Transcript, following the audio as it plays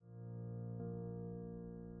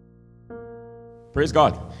Praise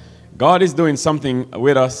God. God is doing something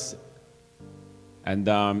with us, and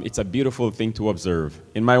it's a beautiful thing to observe.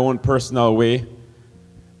 In my own personal way,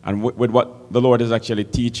 and with what the Lord is actually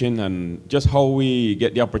teaching, and just how we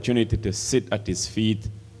get the opportunity to sit at His feet,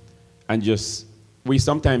 and we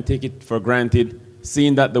sometimes take it for granted,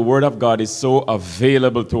 seeing that the Word of God is so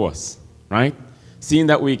available to us, right? Seeing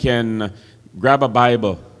that we can grab a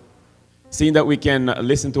Bible, seeing that we can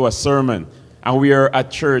listen to a sermon, and we are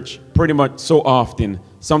at church pretty much so often.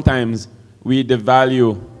 Sometimes we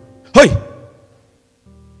devalue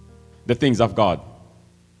the things of God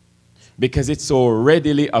because it's so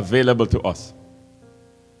readily available to us.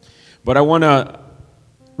 But I want to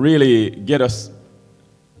really get us,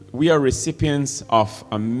 we are recipients of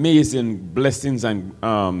amazing blessings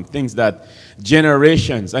and things that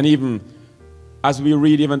generations, and even as we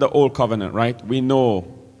read even the Old Covenant, right? We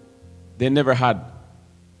know they never had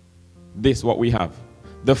this, what we have.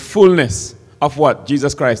 The fullness of what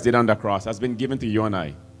Jesus Christ did on the cross has been given to you and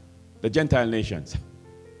I, the Gentile nations.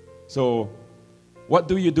 So, what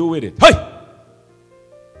do you do with it?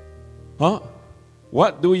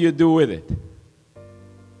 What do you do with it?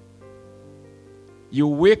 You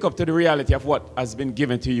wake up to the reality of what has been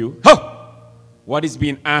given to you, what is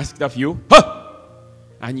being asked of you,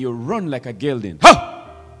 and you run like a gelding,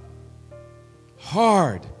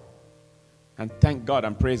 hard, and thank God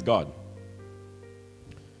and praise God.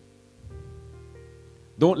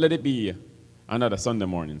 Don't let it be another Sunday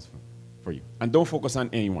mornings for you. And don't focus on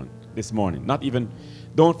anyone this morning.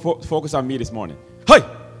 Don't focus on me this morning.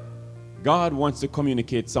 God wants to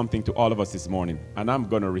communicate something to all of us this morning. And I'm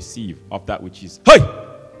going to receive of that which He's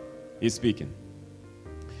speaking.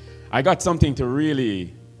 I got something to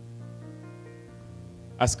really,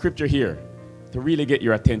 a scripture here, to really get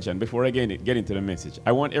your attention before I get into the message.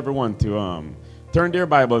 I want everyone to turn their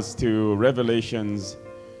Bibles to Revelations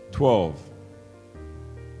 12.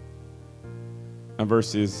 And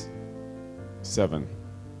verses 7.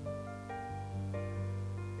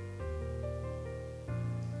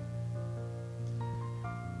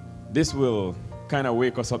 This will kind of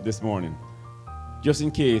wake us up this morning. Just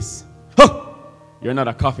in case you're not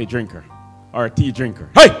a coffee drinker or a tea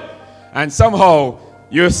drinker. And somehow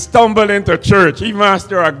you stumble into church even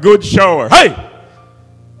after a good shower.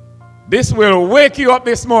 This will wake you up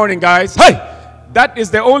this morning, guys. That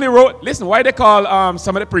is the only road. Listen, why they call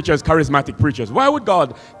some of the preachers charismatic preachers? Why would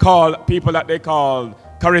God call people that they call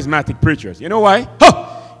charismatic preachers? You know why?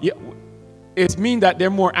 It means that they're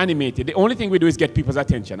more animated. The only thing we do is get people's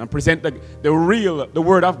attention and present the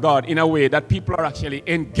word of God in a way that people are actually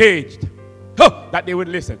engaged, that they would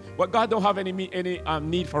listen. But God don't have any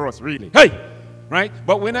need for us, really. Right?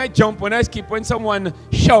 But when I jump, when I skip, when someone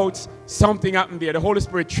shouts, something happened there. The Holy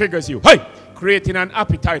Spirit triggers you. Creating an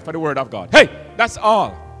appetite for the Word of God. That's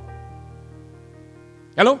all.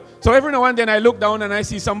 Hello? So every now and then I look down and I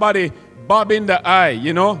see somebody bobbing the eye,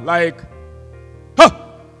 like,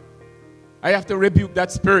 I have to rebuke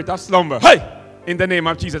that spirit of slumber. In the name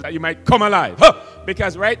of Jesus, that you might come alive.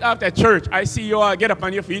 Because right after church, I see you all get up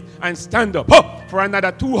on your feet and stand up for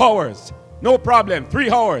another 2 hours. No problem. 3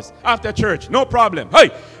 hours after church. No problem.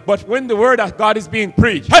 But when the Word of God is being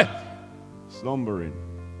preached, slumbering.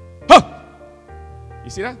 You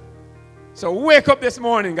see that? So wake up this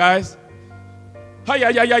morning, guys.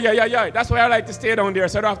 That's why I like to stay down there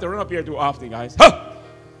so I don't have to run up here too often, guys.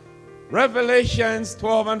 Revelations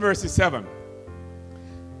 12 and verses 7.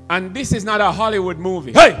 And this is not a Hollywood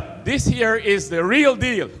movie. This here is the real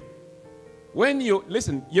deal. When you,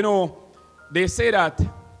 listen, they say that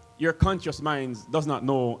your conscious mind does not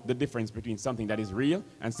know the difference between something that is real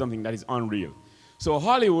and something that is unreal. So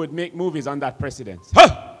Hollywood make movies on that precedence.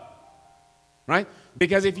 Right?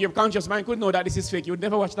 Because if your conscious mind could know that this is fake, you would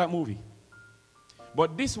never watch that movie.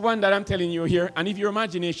 But this one that I'm telling you here, and if your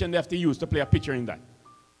imagination they have to use to play a picture in that.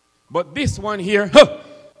 But this one here,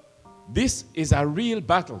 this is a real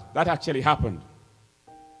battle that actually happened.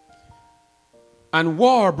 And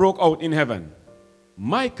war broke out in heaven.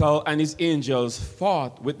 Michael and his angels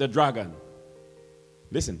fought with the dragon.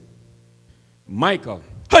 Listen. Michael.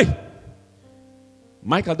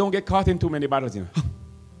 Michael, don't get caught in too many battles.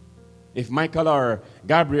 If Michael or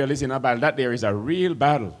Gabriel is in a battle, that there is a real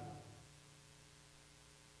battle.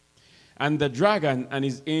 And the dragon and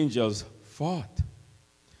his angels fought.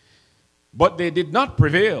 But they did not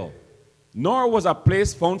prevail, nor was a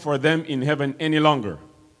place found for them in heaven any longer.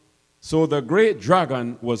 So the great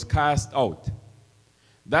dragon was cast out,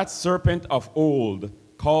 that serpent of old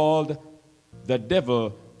called the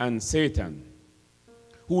devil and Satan,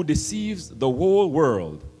 who deceives the whole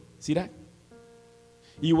world. See that?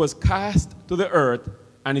 He was cast to the earth,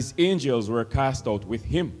 and his angels were cast out with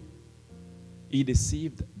him. He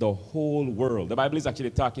deceived the whole world. The Bible is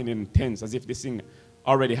actually talking in tense as if this thing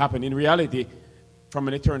already happened. In reality, from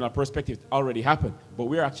an eternal perspective, it already happened. But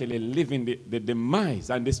we're actually living the demise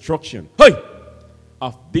and destruction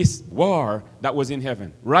of this war that was in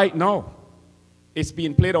heaven. Right now, it's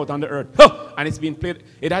being played out on the earth. And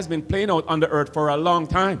it has been playing out on the earth for a long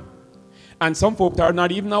time. And some folks are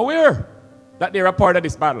not even aware that they're a part of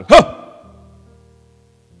this battle.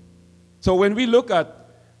 So when we look at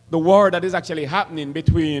the war that is actually happening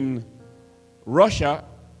between Russia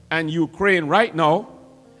and Ukraine right now,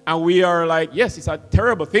 and we are like, yes, it's a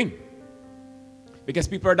terrible thing because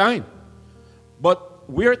people are dying. But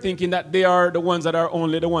we're thinking that they are the ones that are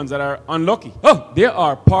only the ones that are unlucky. They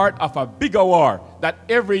are part of a bigger war that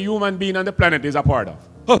every human being on the planet is a part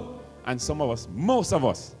of. And some of us, most of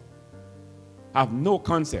us, have no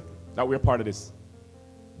concept that we're part of this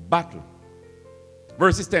battle.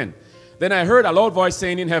 Verses 10. Then I heard a loud voice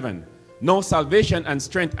saying in heaven, "Now salvation and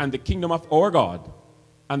strength and the kingdom of our God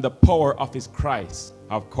and the power of his Christ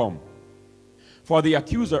have come. For the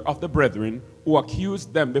accuser of the brethren who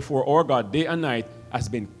accused them before our God day and night has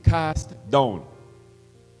been cast down.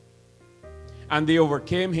 And they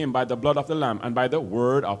overcame him by the blood of the Lamb and by the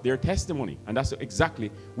word of their testimony." And that's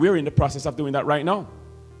exactly, we're in the process of doing that right now.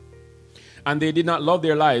 "And they did not love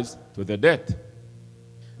their lives to the death."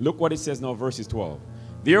 Look what it says now, verses 12.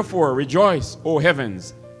 "Therefore rejoice, O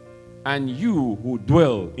heavens, and you who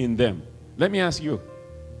dwell in them." Let me ask you,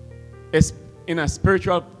 is in a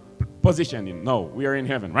spiritual position, no, we are in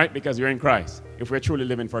heaven, right? Because we're in Christ, if we're truly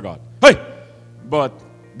living for God. But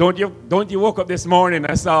don't you woke up this morning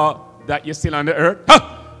and saw that you're still on the earth?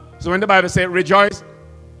 So when the Bible says rejoice,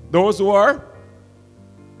 those who are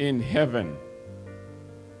in heaven.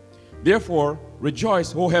 "Therefore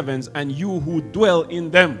rejoice, O heavens, and you who dwell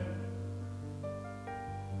in them.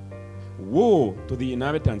 Woe to the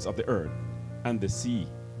inhabitants of the earth and the sea,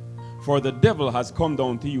 for the devil has come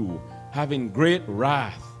down to you, having great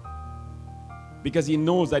wrath, because he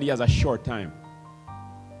knows that he has a short time."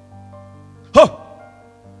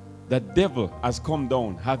 The devil has come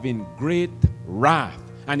down, having great wrath,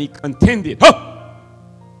 and he contended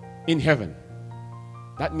in heaven.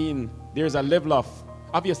 That means there's a level of,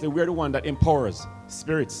 obviously we're the one that empowers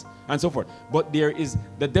spirits and so forth, but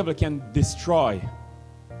the devil can destroy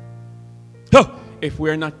if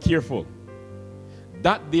we're not careful.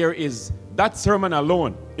 That sermon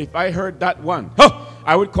alone, if I heard that one,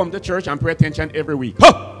 I would come to church and pay attention every week.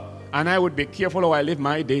 And I would be careful how I live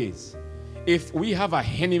my days. If we have a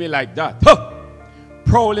enemy like that,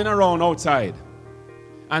 prowling around outside,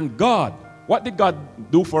 and God, what did God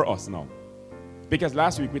do for us now? Because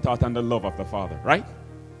last week we taught on the love of the Father, right?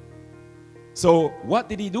 So what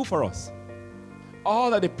did he do for us?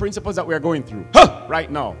 All of the principles that we are going through right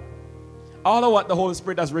now, all of what the Holy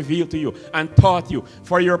Spirit has revealed to you and taught you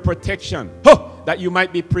for your protection, that you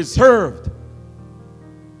might be preserved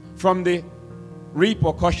from the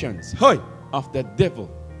repercussions of the devil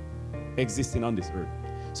existing on this earth.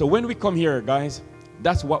 So when we come here, guys,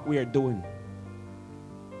 that's what we are doing.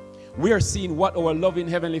 We are seeing what our loving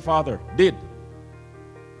Heavenly Father did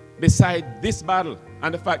beside this battle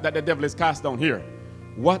and the fact that the devil is cast down here.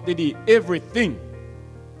 What did he? Everything.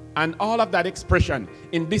 And all of that expression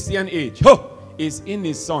in this day and age is in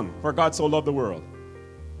his Son. For God so loved the world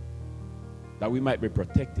that we might be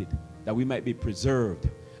protected, that we might be preserved,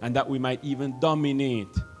 and that we might even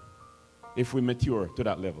dominate if we mature to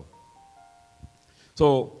that level.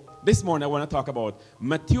 So this morning I want to talk about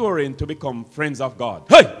maturing to become friends of God.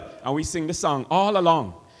 And we sing the song all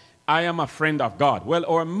along, "I am a friend of God." Well,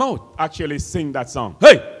 our mouth actually sing that song.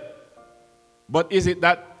 But is it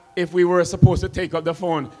that if we were supposed to take up the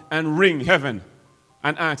phone and ring heaven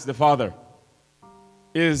and ask the Father,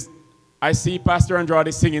 I see Pastor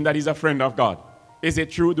Andrade singing that he's a friend of God. Is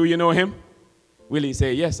it true? Do you know him? Will he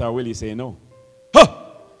say yes or will he say no?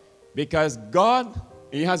 Because God,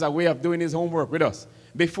 he has a way of doing his homework with us.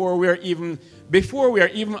 Before we are even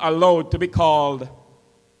allowed to be called,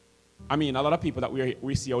 I mean, a lot of people that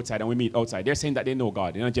we see outside and we meet outside, they're saying that they know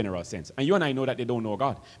God in a general sense. And you and I know that they don't know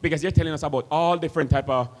God because they're telling us about all different type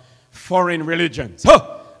of foreign religions.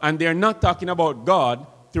 And they're not talking about God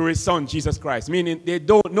through his Son, Jesus Christ, meaning they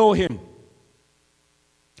don't know him.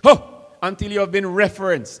 Until you have been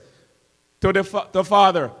referenced to the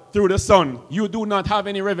Father through the Son, you do not have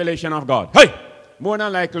any revelation of God. More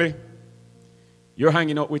than likely, you're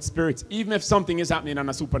hanging out with spirits, even if something is happening on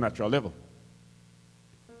a supernatural level.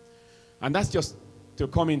 And that's just to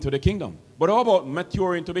come into the kingdom. But how about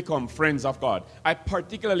maturing to become friends of God? I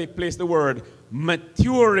particularly place the word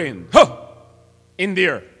maturing in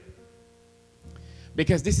there.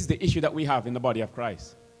 Because this is the issue that we have in the body of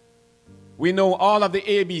Christ. We know all of the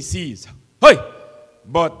ABCs. Hey!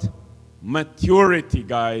 But maturity,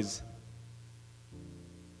 guys,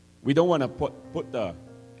 we don't want to put the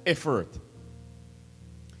effort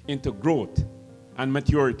into growth and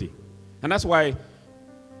maturity. And that's why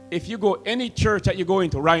if you go any church that you go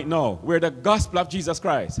into right now where the gospel of Jesus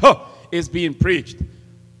Christ is being preached,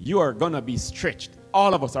 you are going to be stretched.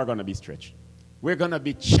 All of us are going to be stretched. We're going to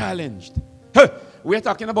be challenged. We're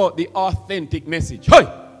talking about the authentic message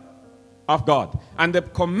of God and the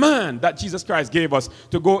command that Jesus Christ gave us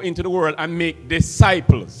to go into the world and make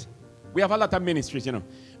disciples. We have a lot of ministries,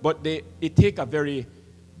 but it takes a very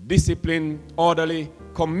disciplined, orderly,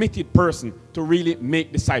 committed person to really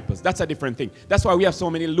make disciples. That's a different thing. That's why we have so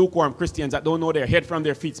many lukewarm Christians that don't know their head from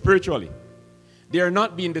their feet spiritually. They are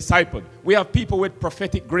not being discipled. We have people with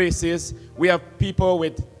prophetic graces. We have people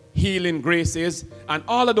with healing graces and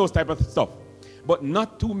all of those type of stuff. But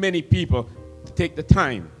not too many people take the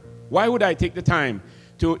time. Why would I take the time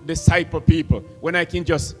to disciple people when I can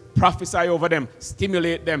just prophesy over them,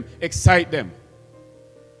 stimulate them, excite them?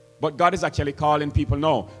 But God is actually calling people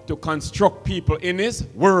now to construct people in His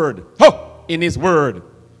Word. In His Word.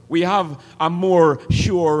 We have a more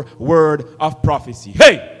sure word of prophecy.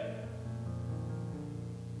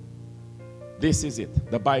 This is it,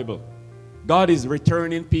 the Bible. God is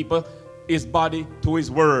returning people, His body, to His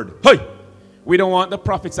Word. We don't want the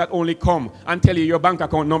prophets that only come and tell you your bank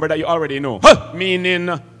account number that you already know.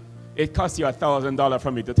 Meaning, it costs you $1,000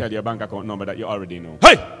 for me to tell you your bank account number that you already know.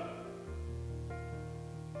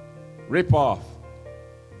 Rip off.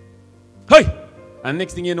 And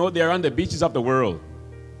next thing you know, they're on the beaches of the world.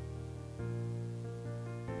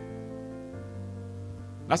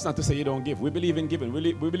 That's not to say you don't give. We believe in giving.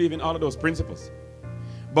 We believe in all of those principles.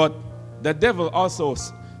 But the devil also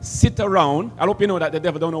sit around. I hope you know that the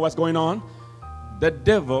devil don't know what's going on. The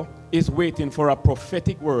devil is waiting for a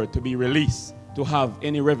prophetic word to be released to have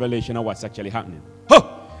any revelation of what's actually happening.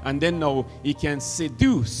 And then now he can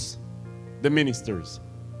seduce the ministers.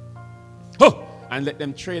 And let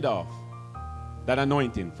them trade off that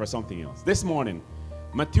anointing for something else. This morning,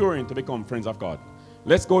 maturing to become friends of God.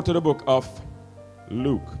 Let's go to the book of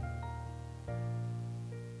Luke.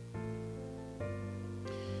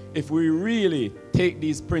 If we really take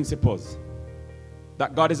these principles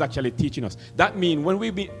that God is actually teaching us, that means when we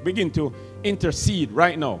begin to intercede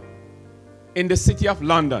right now in the city of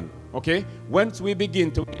London, okay, once we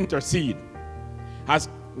begin to intercede, as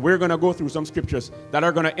we're going to go through some scriptures that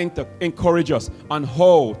are going to encourage us on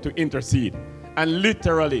how to intercede and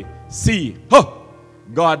literally see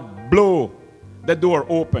God blow the door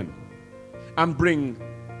open and bring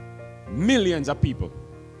millions of people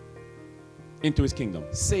into His kingdom.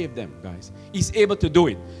 Save them, guys. He's able to do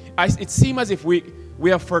it. It seems as if we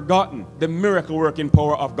have forgotten the miracle working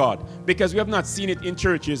power of God because we have not seen it in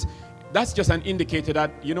churches. That's just an indicator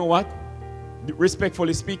that, you know what?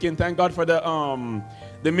 Respectfully speaking, thank God for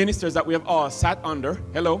the ministers that we have all sat under,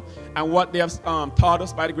 and what they have taught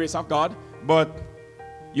us by the grace of God. But,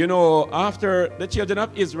 after the children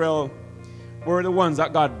of Israel were the ones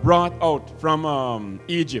that God brought out from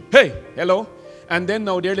Egypt. And then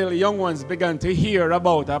now their little young ones began to hear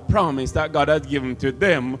about a promise that God had given to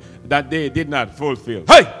them that they did not fulfill.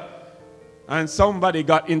 And somebody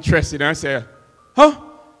got interested and said,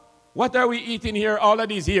 what are we eating here all of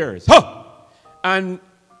these years? And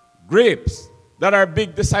grapes that are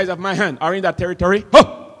big the size of my hand are in that territory.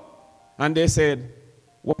 And they said,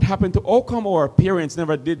 what happened to, how come our parents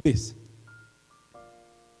never did this?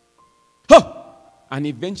 And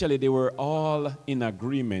eventually they were all in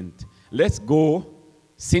agreement. Let's go,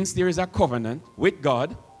 since there is a covenant with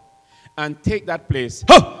God, and take that place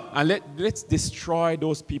and let's destroy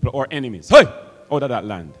those people or enemies out of that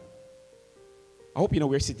land. I hope you know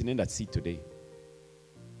we're sitting in that seat today.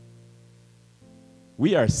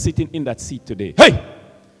 We are sitting in that seat today.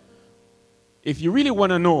 If you really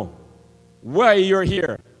want to know why you're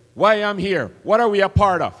here, why I'm here, what are we a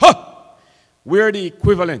part of? We're the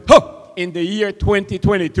equivalent in the year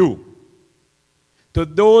 2022 to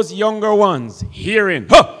those younger ones hearing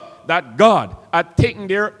that God had taken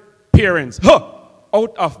their parents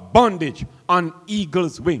out of bondage on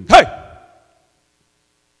eagle's wing.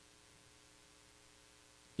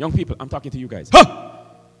 Young people, I'm talking to you guys.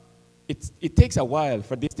 It takes a while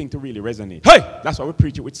for this thing to really resonate. That's why we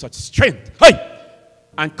preach it with such strength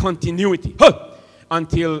and continuity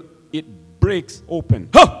until it breaks open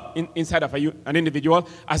inside of an individual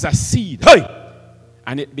as a seed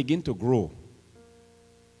and it begins to grow.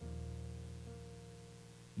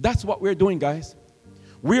 That's what we're doing, guys.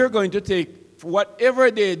 We're going to take whatever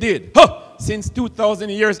they did since 2,000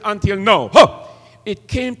 years until now. It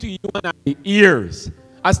came to you and I ears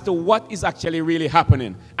as to what is actually really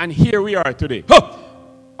happening. And here we are today. Huh!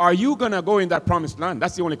 Are you going to go in that promised land?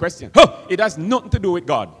 That's the only question. Huh! It has nothing to do with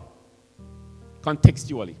God.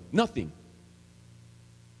 Contextually, nothing.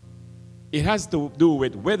 It has to do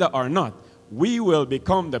with whether or not we will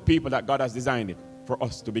become the people that God has designed it for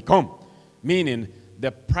us to become. Meaning,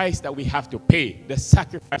 the price that we have to pay, the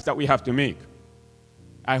sacrifice that we have to make.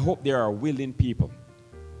 I hope there are willing people.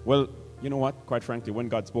 Well, you know what? Quite frankly, when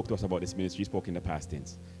God spoke to us about this ministry, He spoke in the past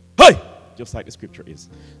tense. Hey! Just like the scripture is.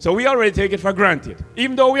 So we already take it for granted.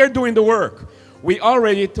 Even though we are doing the work, we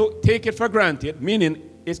already take it for granted, meaning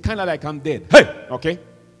it's kind of like I'm dead. Hey! Okay?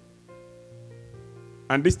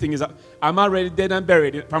 And this thing is, I'm already dead and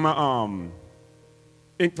buried from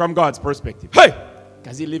God's perspective. Hey!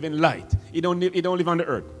 Because He lives in light. He don't live on the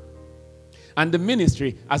earth. And the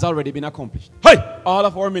ministry has already been accomplished. Hey! All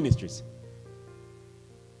of our ministries.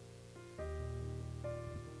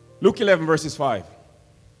 Luke 11 verses 5.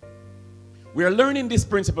 We are learning this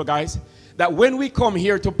principle, guys, that when we come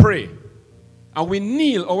here to pray and we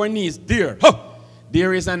kneel our knees there,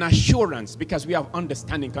 there is an assurance because we have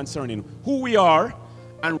understanding concerning who we are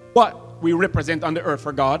and what we represent on the earth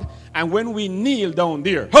for God. And when we kneel down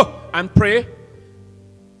there and pray,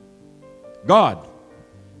 God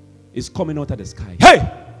is coming out of the sky.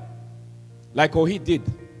 Hey! Like how He did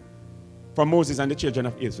for Moses and the children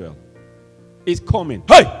of Israel. He's coming.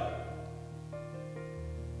 Hey!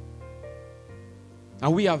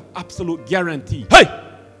 And we have absolute guarantee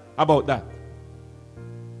about that.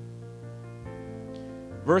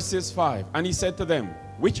 Verses 5. And He said to them,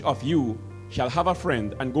 which of you shall have a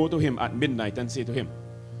friend and go to him at midnight and say to him,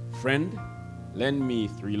 friend, lend me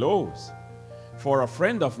 3 loaves. For a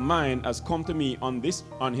friend of mine has come to me on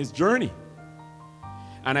his journey,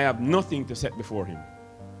 and I have nothing to set before him.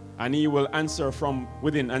 And he will answer from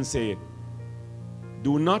within and say,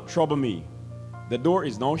 do not trouble me. The door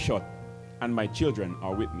is now shut, and my children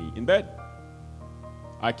are with me in bed.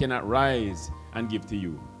 I cannot rise and give to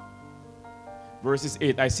you. Verses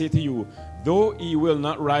 8, I say to you, though he will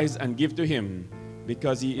not rise and give to him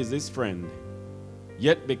because he is his friend,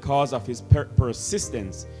 yet because of his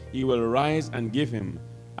persistence, he will rise and give him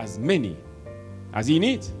as many as he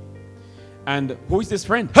needs. And who is this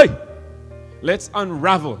friend? Hey! Let's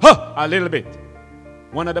unravel a little bit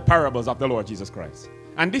one of the parables of the Lord Jesus Christ.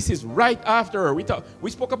 And this is right after we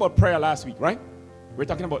spoke about prayer last week, right? We're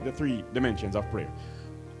talking about the 3 dimensions of prayer.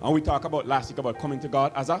 And we talked about last week about coming to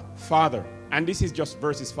God as a father. And this is just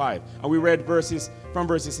verses 5. And we read verses from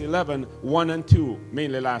verses 11, 1 and 2,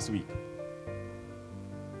 mainly last week.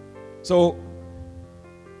 So,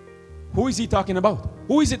 who is he talking about?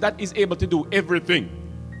 Who is it that is able to do everything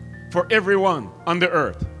for everyone on the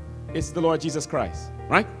earth? It's the Lord Jesus Christ,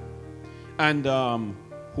 right? And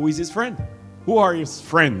who is his friend? Who are his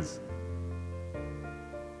friends?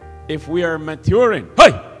 If we are maturing,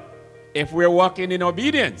 if we're walking in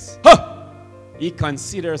obedience, he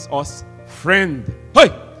considers us friend.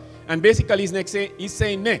 And basically he's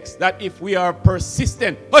saying next that if we are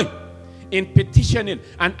persistent in petitioning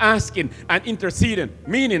and asking and interceding,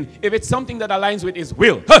 meaning if it's something that aligns with his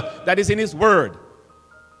will, that is in his word,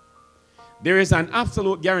 there is an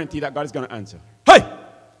absolute guarantee that God is going to answer.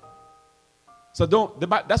 So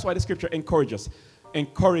that's why the scripture encourages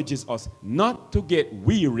us not to get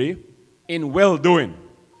weary in well-doing.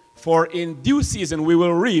 For in due season we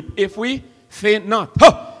will reap if we faint not.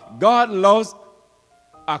 God loves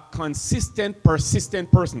a consistent, persistent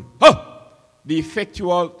person. The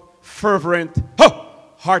effectual, fervent,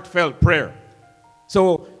 heartfelt prayer.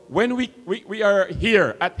 So when we are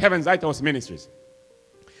here at Heaven's Lighthouse Ministries,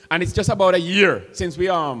 and it's just about a year since we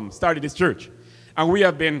started this church, and we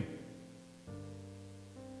have been,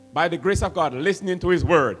 by the grace of God, listening to his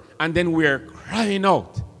word, and then we're crying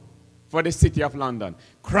out for the city of London,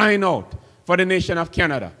 crying out for the nation of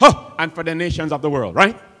Canada, and for the nations of the world,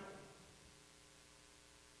 right?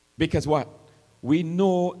 Because what? We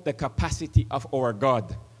know the capacity of our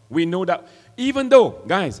God. We know that even though,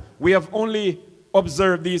 guys, we have only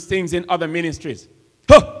observed these things in other ministries,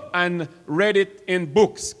 and read it in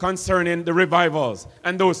books concerning the revivals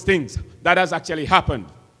and those things that has actually happened,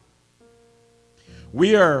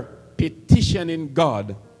 we are petitioning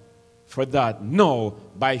God for that now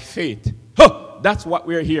by faith. That's what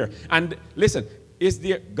we're here. And listen, is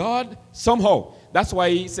there God somehow? That's why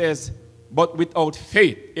he says, but without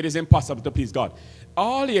faith, it is impossible to please God.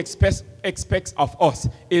 All he expects of us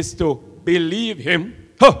is to believe him,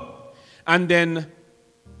 and then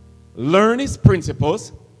learn his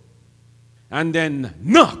principles, and then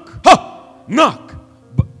knock.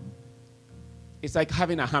 But it's like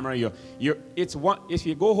having a hammer. If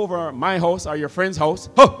you go over my house or your friend's house,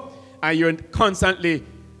 and you're constantly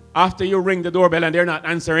after you ring the doorbell and they're not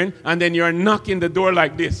answering, and then you're knocking the door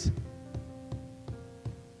like this.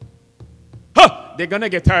 Huh! They're going to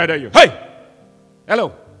get tired of you. Hey!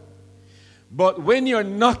 Hello. But when you're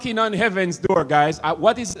knocking on heaven's door, guys,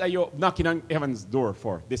 what is you knocking on heaven's door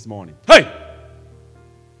for this morning? Hey!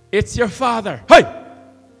 It's your Father. Hey!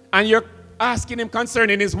 And you're asking him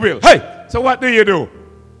concerning his will. Hey! So what do?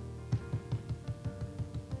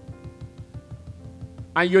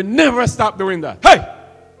 And you never stop doing that. Hey!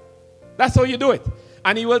 That's how you do it.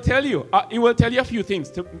 And he will tell you a few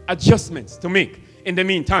things, adjustments to make in the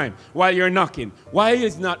meantime while you're knocking. Why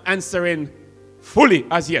he's not answering fully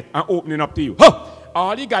as yet and opening up to you. Huh!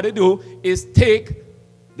 All you got to do is take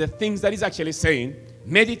the things that he's actually saying,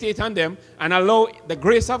 meditate on them, and allow the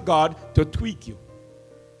grace of God to tweak you.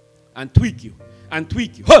 And tweak you. And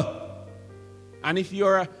tweak you. Huh! And if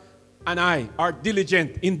you're and I are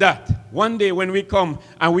diligent in that, one day when we come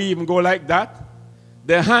and we even go like that,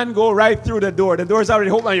 the hand go right through the door. The door's already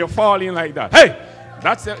open and you're falling like that. Hey!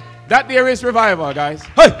 That there is revival, guys.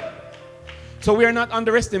 Hey! So we are not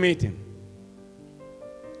underestimating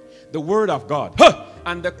the word of God, huh,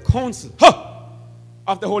 and the counsel, huh,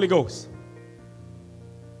 of the Holy Ghost.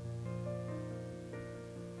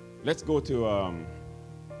 Let's go to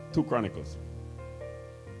 2 Chronicles.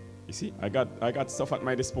 You see, I got stuff at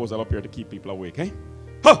my disposal up here to keep people awake, eh?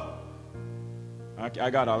 Huh! I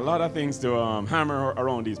got a lot of things to hammer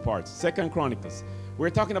around these parts. 2 Chronicles.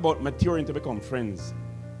 We're talking about maturing to become friends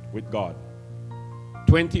with God.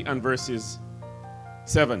 20 and verses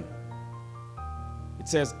 7. It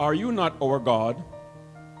says, "Are you not our God,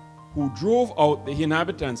 who drove out the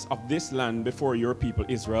inhabitants of this land before your people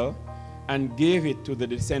Israel, and gave it to the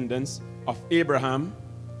descendants of Abraham,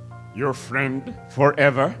 your friend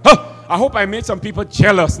forever?" Huh! I hope I made some people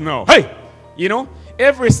jealous now. Hey! You know,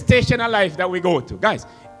 every station of life that we go to, guys,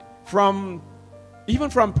 even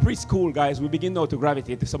from preschool, guys, we begin now to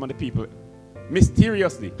gravitate to some of the people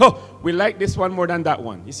mysteriously. Oh, we like this one more than that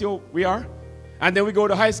one. You see how we are? And then we go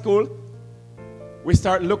to high school, we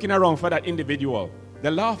start looking around for that individual.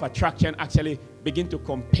 The law of attraction actually begin to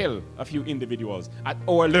compel a few individuals at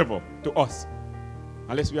our level to us.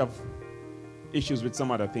 Unless we have issues with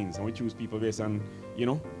some other things and we choose people based on, you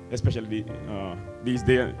know, especially these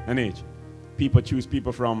day and age. People choose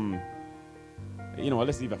people from, you know,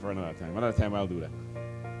 let's leave that for another time. Another time I'll do that.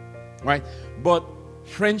 Right? But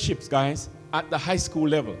friendships, guys, at the high school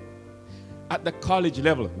level, at the college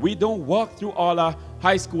level, we don't walk through all our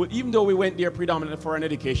high school, even though we went there predominantly for an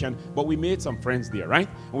education, but we made some friends there, right?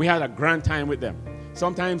 And we had a grand time with them.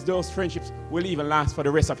 Sometimes those friendships will even last for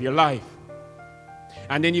the rest of your life.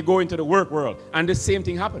 And then you go into the work world, and the same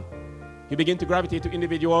thing happens. You begin to gravitate to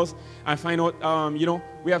individuals and find out, you know,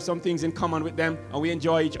 we have some things in common with them and we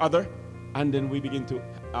enjoy each other. And then we begin to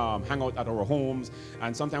hang out at our homes.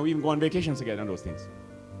 And sometimes we even go on vacations together and those things.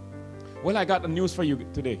 Well, I got the news for you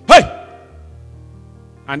today. Hey!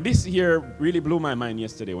 And this here really blew my mind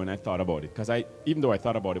yesterday when I thought about it. Because even though I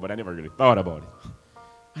thought about it, but I never really thought about it.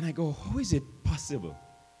 And I go, how is it possible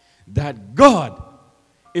that God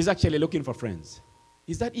is actually looking for friends?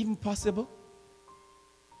 Is that even possible?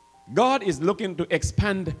 God is looking to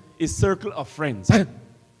expand his circle of friends. And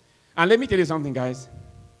let me tell you something, guys.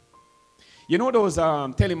 You know those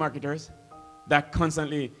telemarketers that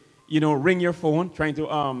constantly, you know, ring your phone trying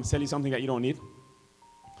to sell you something that you don't need?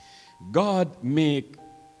 God make,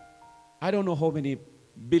 I don't know how many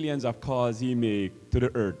billions of calls he make to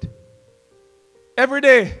the earth. Every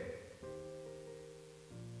day.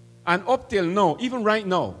 And up till now, even right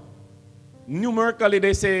now, numerically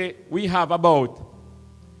they say we have about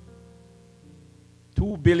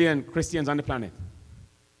 2 billion Christians on the planet.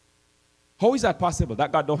 How is that possible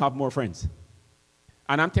that God don't have more friends?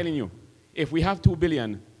 And I'm telling you, if we have 2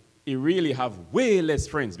 billion, he really have way less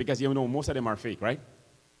friends because you know most of them are fake, right?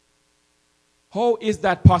 How is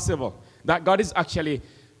that possible? That God is actually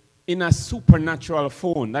in a supernatural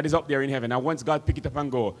phone that is up there in heaven. And once God pick it up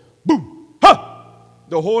and go, boom, ha!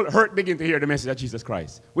 The whole earth begin to hear the message of Jesus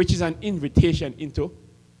Christ, which is an invitation into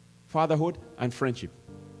fatherhood and friendship.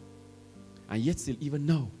 And yet still, even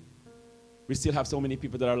now, we still have so many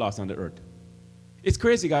people that are lost on the earth. It's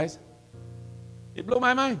crazy, guys. It blew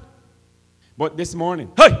my mind. But this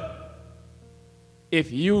morning, hey!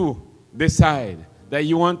 If you decide that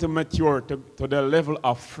you want to mature to the level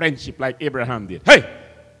of friendship like Abraham did, hey!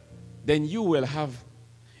 Then you will have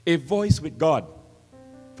a voice with God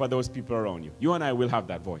for those people around you. You and I will have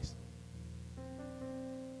that voice.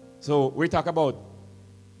 So we talk about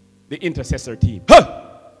the intercessor team. Hey!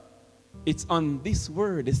 It's on this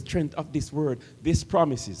word, the strength of this word, these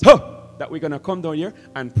promises, that we're going to come down here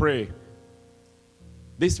and pray.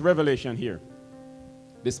 This revelation here.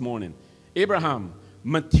 this morning. Abraham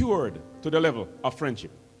matured to the level of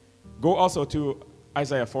friendship. Go also to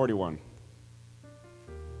Isaiah 41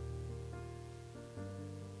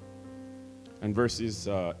 and verses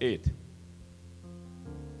 8.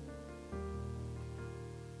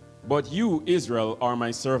 But you, Israel, are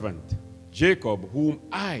my servant, Jacob, whom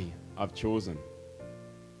I have chosen,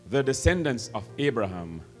 the descendants of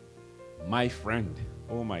Abraham, my friend.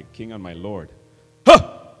 Oh, my King and my Lord.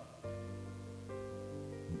 Huh!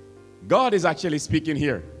 God is actually speaking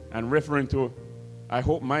here and referring to, I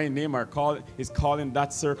hope my name is calling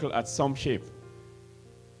that circle at some shape,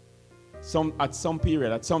 at some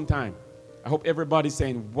period, at some time. I hope everybody's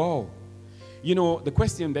saying, whoa. You know, the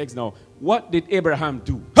question begs now, what did Abraham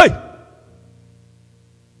do? Hey!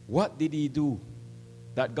 What did he do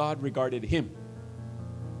that God regarded him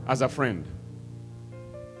as a friend?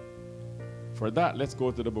 For that, let's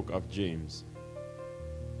go to the book of James.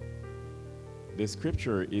 The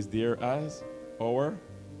scripture is there as our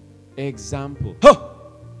example. Huh!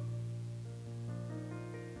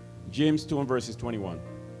 James 2 and verses 21.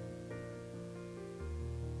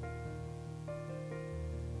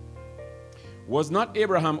 Was not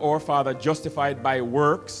Abraham our father justified by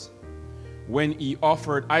works when he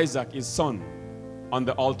offered Isaac his son on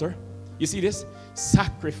the altar? You see this?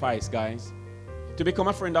 Sacrifice, guys. To become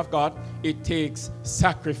a friend of God, it takes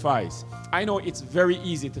sacrifice. I know it's very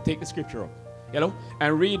easy to take the scripture up,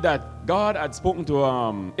 and read that God had spoken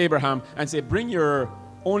to Abraham and said, bring your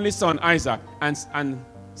only son Isaac and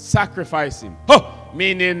sacrifice him. Huh!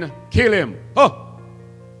 Meaning kill him. Huh!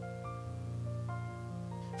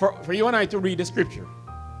 For you and I to read the scripture,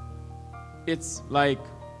 it's like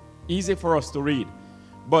easy for us to read.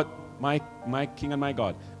 But my King and my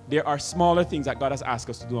God, there are smaller things that God has asked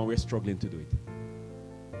us to do and we're struggling to do it.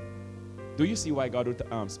 Do you see why God would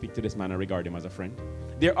speak to this man and regard him as a friend?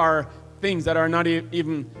 There are things that are not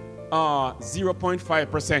even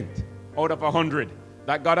 0.5% out of 100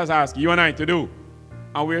 that God has asked you and I to do,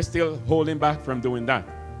 and we're still holding back from doing that.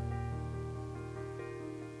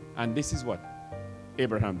 And this is what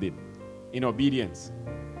Abraham did in obedience.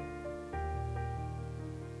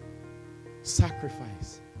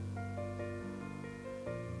 Sacrifice.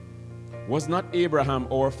 Was not Abraham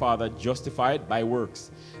our father justified by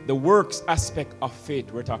works? The works aspect of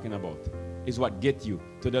faith we're talking about is what gets you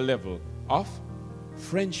to the level of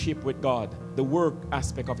friendship with God. The work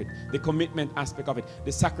aspect of it, the commitment aspect of it,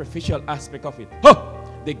 the sacrificial aspect of it,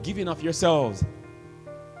 the giving of yourselves.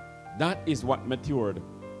 That is what matured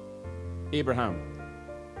Abraham.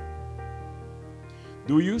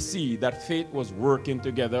 Do you see that faith was working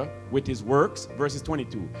together with his works? Verses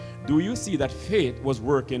 22. Do you see that faith was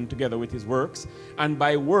working together with his works? And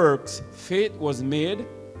by works, faith was made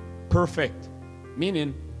perfect.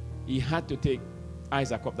 Meaning, he had to take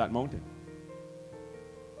Isaac up that mountain.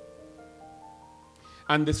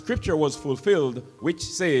 And the scripture was fulfilled, which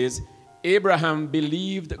says, Abraham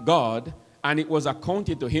believed God, and it was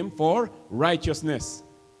accounted to him for righteousness.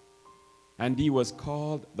 And he was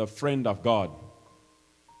called the friend of God.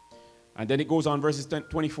 And then it goes on, verses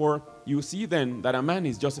 24. You see then that a man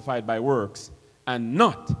is justified by works and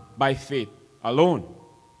not by faith alone.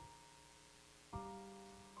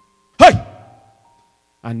 Hey!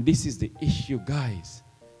 And this is the issue, guys.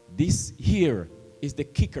 This here is the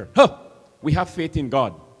kicker. We have faith in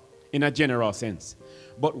God in a general sense.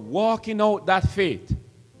 But walking out that faith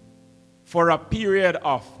for a period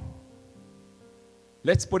of,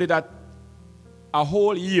 let's put it at a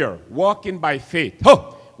whole year, walking by faith.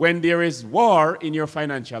 When there is war in your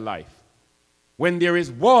financial life, when there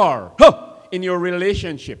is war in your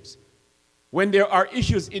relationships, when there are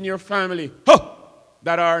issues in your family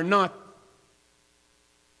that are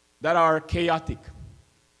chaotic,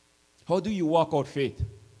 how do you walk out faith?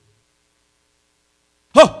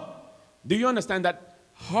 Do you understand that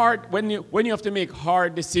when you have to make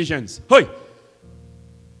hard decisions,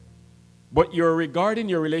 but you're regarding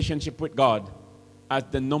your relationship with God as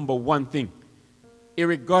the number one thing,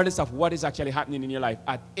 irregardless of what is actually happening in your life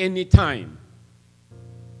at any time?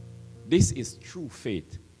 This is true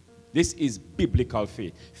faith. This is biblical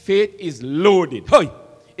faith. Faith is loaded.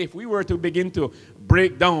 If we were to begin to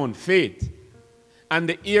break down faith and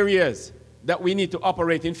the areas that we need to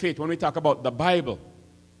operate in faith when we talk about the Bible,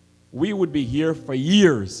 we would be here for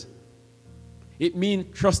years. It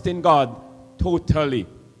means trusting God totally.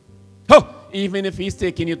 Even if he's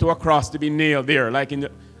taking you to a cross to be nailed there, like in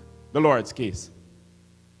the Lord's case.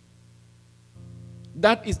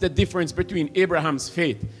 That is the difference between Abraham's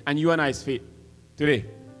faith and you and I's faith today.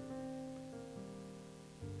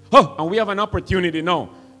 And we have an opportunity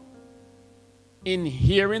now in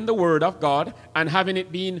hearing the word of God and having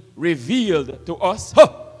it been revealed to us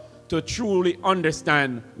to truly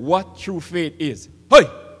understand what true faith is. Hey!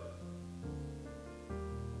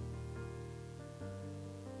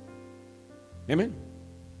 Amen.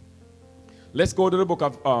 Let's go to the book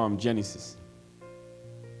of Genesis.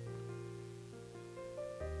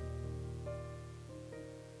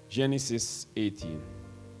 Genesis 18.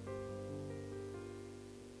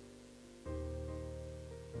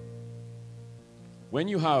 When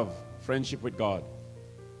you have friendship with God,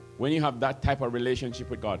 when you have that type of relationship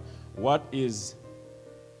with God, what is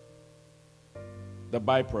the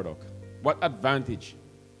byproduct? What advantage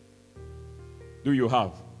do you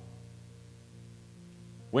have?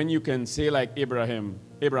 When you can say like Abraham,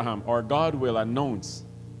 or God will announce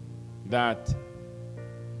that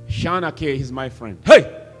Shana K is my friend.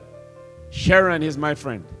 Hey! Sharon is my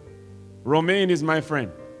friend. Romaine is my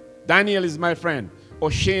friend. Daniel is my friend.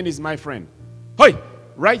 O'Shane is my friend. Hey!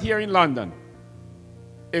 Right here in London.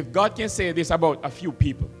 If God can say this about a few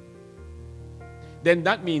people, then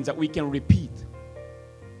that means that we can repeat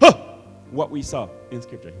what we saw in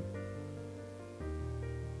Scripture.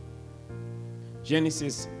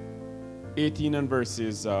 Genesis 18 and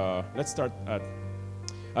verses, let's start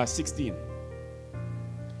at 16.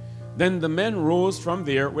 Then the men rose from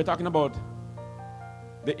there. We're talking about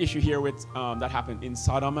the issue here with that happened in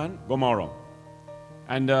Sodom and Gomorrah.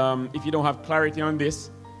 And if you don't have clarity on this,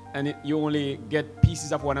 and you only get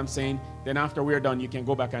pieces of what I'm saying, then after we're done, you can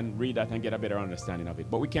go back and read that and get a better understanding of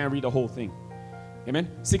it. But we can't read the whole thing. Amen?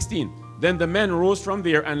 16. Then the men rose from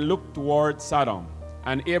there and looked toward Sodom.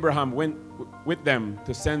 And Abraham went with them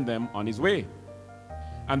to send them on his way.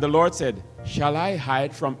 And the Lord said, shall I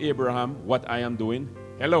hide from Abraham what I am doing?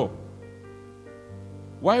 Hello.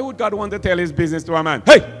 Why would God want to tell his business to a man?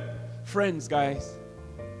 Hey! Friends, guys.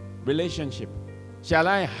 Relationship. Shall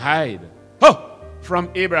I hide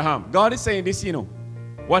from Abraham? God is saying this,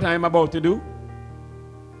 what I am about to do.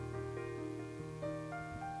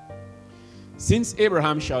 Since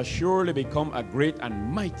Abraham shall surely become a great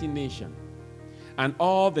and mighty nation, and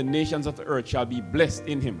all the nations of the earth shall be blessed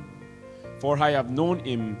in him. For I have known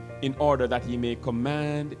him in order that he may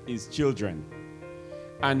command his children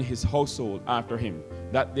and his household after him,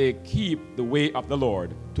 that they keep the way of the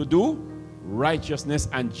Lord, to do righteousness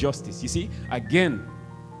and justice. You see, again,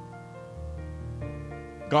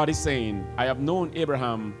 God is saying, I have known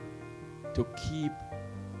Abraham to keep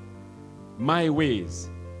my ways,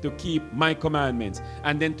 to keep my commandments,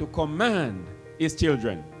 and then to command his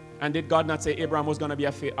children. And did God not say Abraham was going to be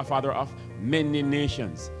a father of many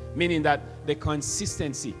nations? Meaning that the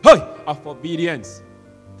consistency of obedience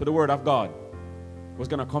to the word of God was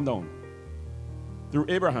going to come down through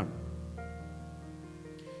Abraham.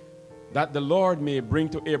 That the Lord may bring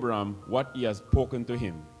to Abraham what he has spoken to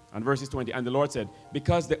him. And verses 20, and the Lord said,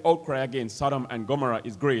 because the outcry against Sodom and Gomorrah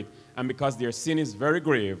is great, and because their sin is very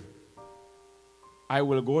grave, I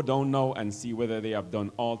will go down now and see whether they have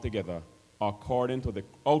done altogether according to the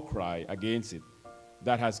outcry against it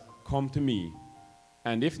that has come to me,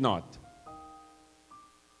 and if not,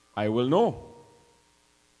 I will know.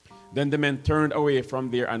 Then the men turned away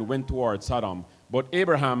from there and went toward Sodom, but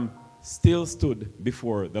Abraham still stood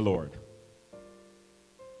before the Lord.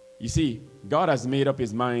 You see, God has made up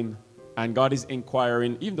his mind, and God is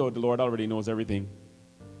inquiring, even though the Lord already knows everything.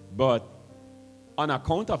 But on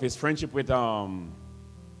account of his friendship with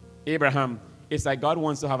Abraham, it's like God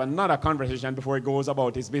wants to have another conversation before he goes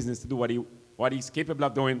about his business to do what he's capable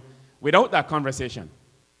of doing without that conversation.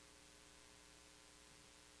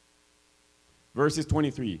 Verses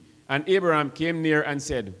 23, and Abraham came near and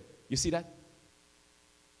said, you see that?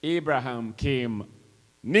 Abraham came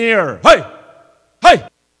near. Hey! Hey!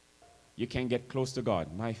 You can get close to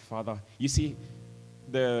God. My Father. You see,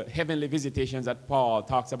 the heavenly visitations that Paul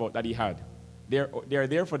talks about that he had, they're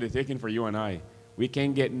there for the taking for you and I. We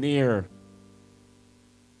can get near.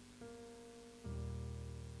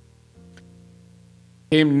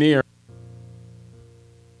 Came near.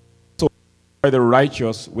 So are the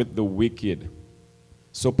righteous with the wicked.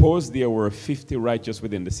 Suppose there were 50 righteous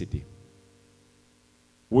within the city.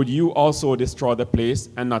 Would you also destroy the place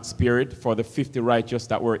and not spare it for the 50 righteous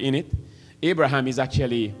that were in it? Abraham is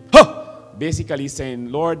actually basically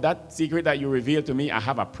saying, Lord, that secret that you revealed to me, I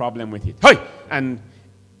have a problem with it. And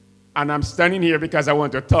I'm standing here because I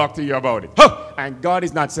want to talk to you about it. And God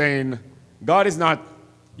is not saying, God is not,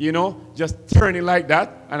 just turning like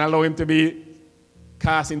that and allow him to be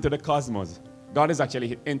cast into the cosmos. God is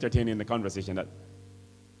actually entertaining the conversation that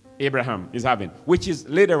Abraham is having, which is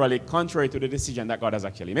literally contrary to the decision that God has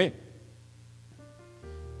actually made.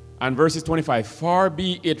 And verses 25, far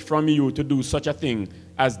be it from you to do such a thing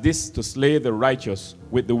as this, to slay the righteous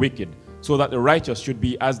with the wicked, so that the righteous should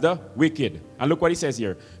be as the wicked. And look what he says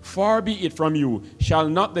here. Far be it from you, shall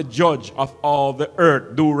not the judge of all the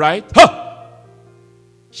earth do right? Ha!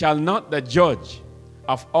 Shall not the judge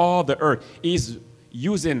of all the earth. He's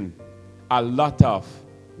using a lot of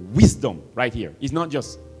wisdom right here. He's not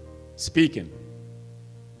just speaking,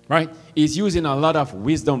 right? He's using a lot of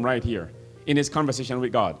wisdom right here in his conversation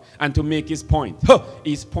with God. And to make his point,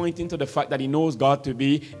 he's pointing to the fact that he knows God to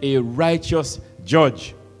be a righteous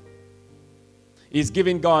judge. He's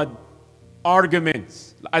giving God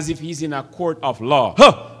arguments as if he's in a court of law.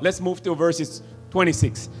 Let's move to verses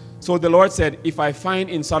 26. So the Lord said, if I find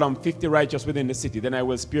in Sodom 50 righteous within the city, then I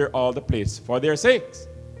will spare all the place for their sakes.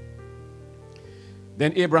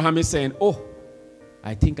 Then Abraham is saying, oh,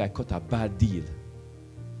 I think I cut a bad deal.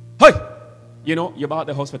 Hey! You know, you bought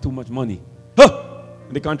the house for too much money.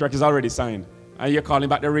 The contract is already signed. And you're calling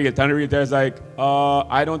back the realtor, and the realtor is like,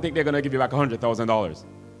 I don't think they're going to give you back $100,000.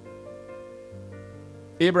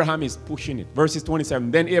 Abraham is pushing it. Verses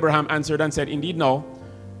 27, then Abraham answered and said, indeed no,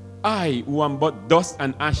 I, who am but dust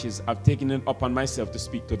and ashes, have taken it upon myself to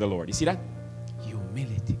speak to the Lord. You see that?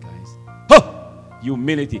 Humility, guys.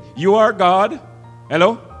 Humility. You are God.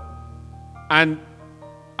 Hello? And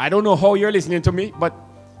I don't know how you're listening to me, but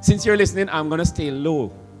since you're listening, I'm going to stay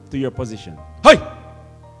low to your position. Hey!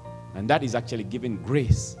 And that is actually giving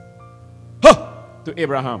grace to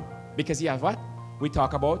Abraham. Because he has what? We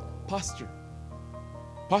talk about posture.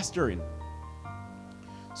 Posturing.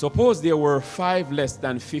 Suppose there were 5 less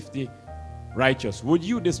than 50 righteous. Would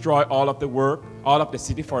you destroy all of the work, all of the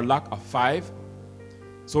city for lack of 5?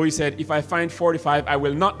 So he said, if I find 45, I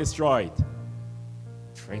will not destroy it.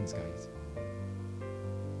 Friends, guys.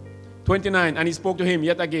 29, and he spoke to him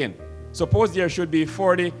yet again. Suppose there should be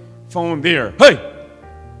 40 found there. Hey!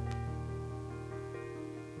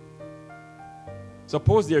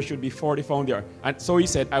 Suppose there should be 40 found there. And so he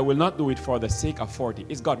said, I will not do it for the sake of 40.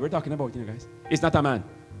 It's God we're talking about, you know, guys. It's not a man.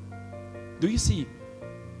 Do you see?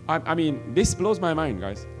 I mean, this blows my mind,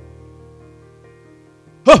 guys.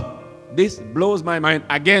 This blows my mind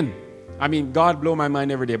again. I mean, God blows my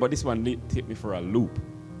mind every day, but this one took me for a loop.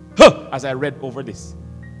 As I read over this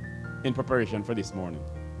in preparation for this morning.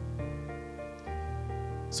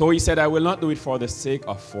 So he said, I will not do it for the sake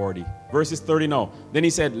of 40. Verses 30 now. Then he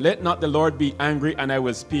said, let not the Lord be angry, and I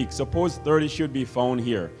will speak. Suppose 30 should be found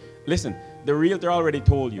here. Listen, the realtor already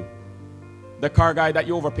told you. The car guy that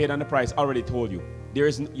you overpaid on the price already told you.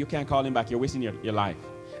 You can't call him back. You're wasting your life.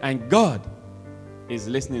 And God is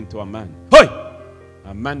listening to a man. Hey!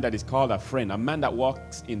 A man that is called a friend. A man that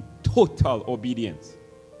walks in total obedience.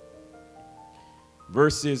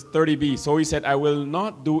 Verses 30b. So he said, I will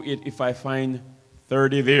not do it if I find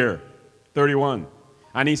 30 there. 31.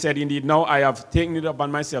 And he said, indeed, now I have taken it upon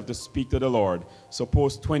myself to speak to the Lord.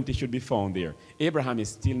 Suppose 20 should be found there. Abraham is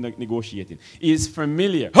still negotiating. He is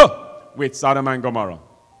familiar with Sodom and Gomorrah.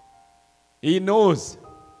 He knows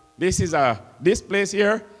this place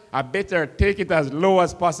here, I better take it as low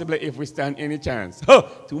as possible if we stand any chance.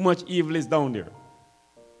 Too much evil is down there.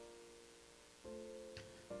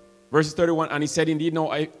 Verse 31, and he said, indeed, no,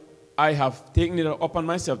 I have taken it upon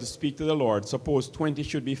myself to speak to the Lord. Suppose 20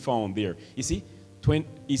 should be found there. You see,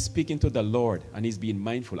 he's speaking to the Lord, and he's being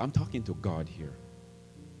mindful. I'm talking to God here.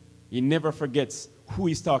 He never forgets who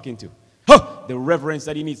he's talking to. The reverence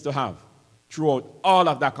that he needs to have throughout all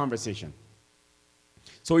of that conversation.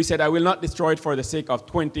 So he said, I will not destroy it for the sake of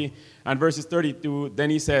 20. And verses 32, then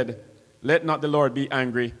he said, let not the Lord be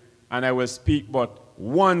angry, and I will speak but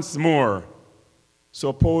once more.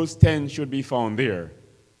 Suppose 10 should be found there.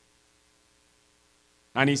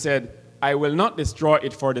 And he said, I will not destroy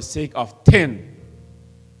it for the sake of 10.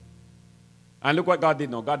 And look what God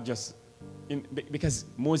did now. God just, because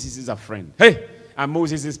Moses is a friend. Hey! And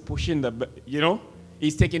Moses is pushing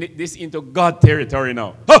he's taking this into God territory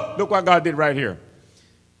now. Look what God did right here.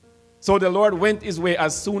 So the Lord went his way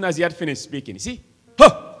as soon as he had finished speaking. You see?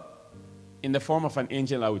 In the form of an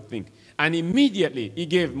angel, I would think. And immediately he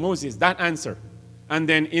gave Moses that answer. And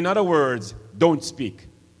then, in other words, don't speak.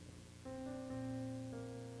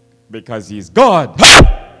 Because he's God.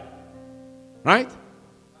 Right?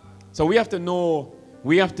 So we have to know,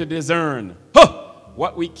 we have to discern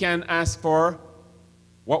what we can ask for,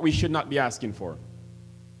 what we should not be asking for.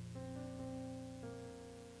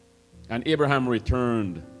 And Abraham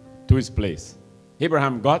returned to his place.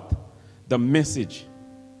 Abraham got the message.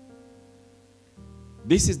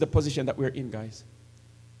 This is the position that we're in, guys.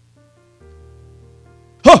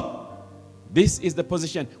 This is the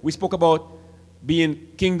position. We spoke about being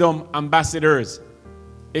kingdom ambassadors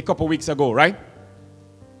a couple weeks ago, right?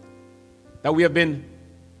 that we have been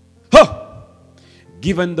huh,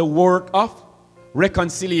 given the work of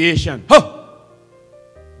reconciliation. Huh.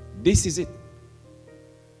 This is it.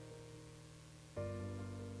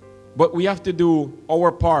 But we have to do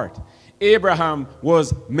our part. Abraham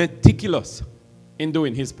was meticulous in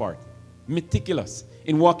doing his part. Meticulous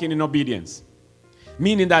in walking in obedience.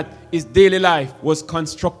 Meaning that his daily life was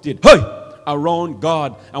constructed around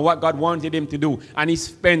God and what God wanted him to do. And he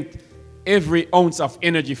spent every ounce of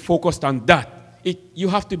energy focused on that. You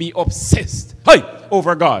have to be obsessed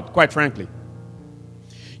over God, quite frankly.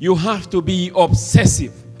 You have to be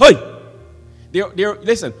obsessive.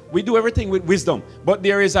 Listen, we do everything with wisdom, but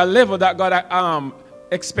there is a level that God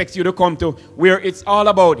expects you to come to where it's all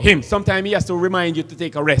about Him. Sometimes He has to remind you to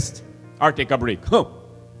take a rest or take a break.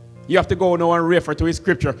 You have to go now and refer to His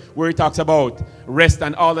scripture where He talks about rest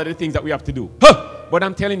and all of the things that we have to do. But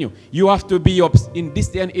I'm telling you, you have to be in this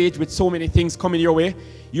day and age with so many things coming your way.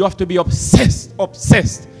 You have to be obsessed.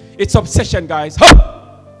 It's obsession, guys.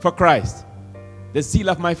 For Christ. The zeal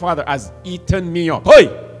of my Father has eaten me up.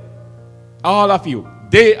 All of you,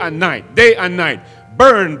 day and night.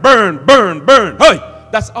 Burn.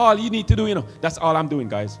 That's all you need to do, you know. That's all I'm doing,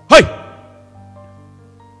 guys.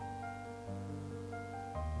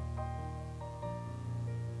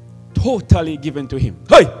 Totally given to Him.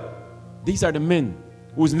 These are the men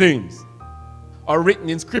whose names are written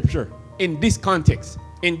in Scripture in this context,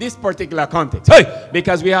 in this particular context.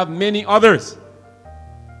 Because we have many others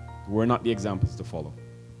who are not the examples to follow.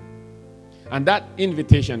 And that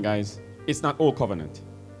invitation, guys, it's not Old Covenant.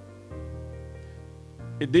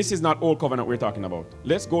 This is not Old Covenant we're talking about.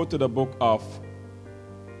 Let's go to the book of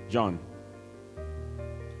John.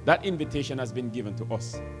 That invitation has been given to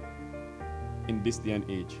us in this day and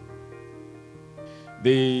age.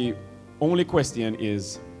 The only question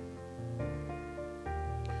is,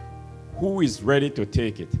 who is ready to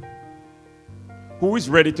take it? Who is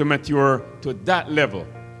ready to mature to that level?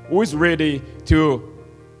 Who is ready to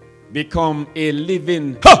become a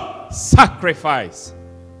living sacrifice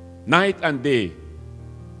night and day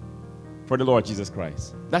for the Lord Jesus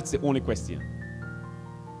Christ? That's the only question.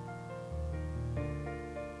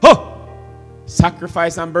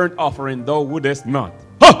 Sacrifice and burnt offering thou wouldest not,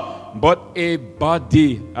 but a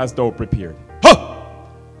body hast thou prepared.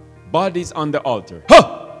 Bodies on the altar.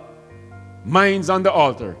 Minds on the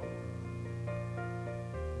altar.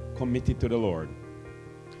 Committed to the Lord.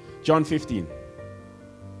 John 15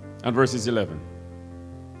 and verses 11.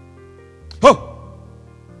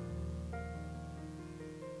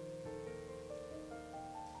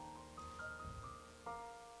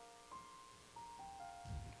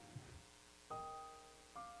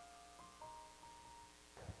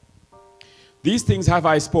 These things have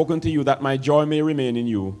I spoken to you, that my joy may remain in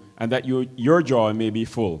you, and that your joy may be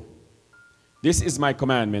full. This is my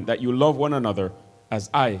commandment, that you love one another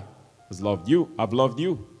as I have loved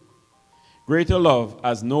you. Greater love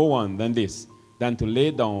has no one than this, than to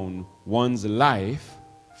lay down one's life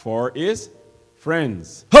for his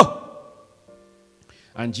friends.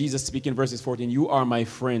 And Jesus speaking, verses 14, you are my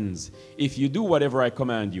friends if you do whatever I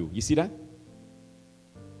command you. You see that?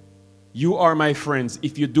 You are my friends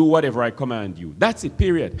if you do whatever I command you. That's it,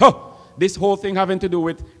 period. This whole thing having to do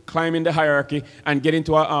with climbing the hierarchy and getting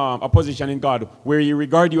to a position in God where He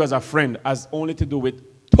regard you as a friend has only to do with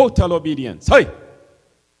total obedience.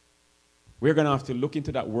 We're going to have to look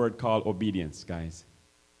into that word called obedience, guys.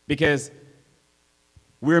 Because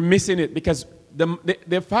we're missing it. Because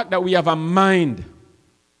the fact that we have a mind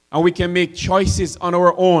and we can make choices on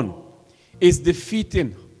our own is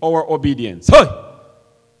defeating our obedience.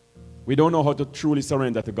 We don't know how to truly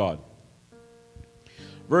surrender to God.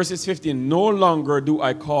 Verses 15, no longer do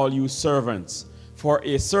I call you servants, for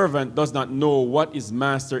a servant does not know what his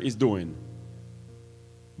master is doing.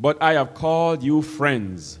 But I have called you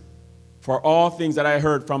friends, for all things that I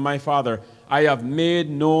heard from my Father, I have made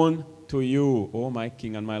known to you, O my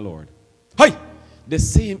King and my Lord. The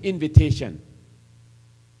same invitation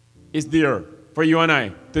is there for you and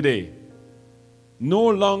I today. No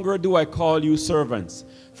longer do I call you servants,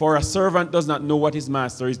 for a servant does not know what his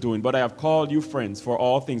master is doing, but I have called you friends, for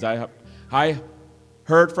all things I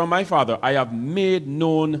heard from my Father, I have made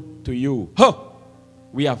known to you.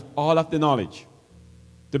 We have all of the knowledge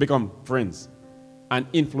to become friends and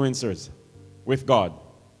influencers with God.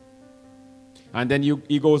 And then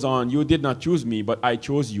he goes on, you did not choose me, but I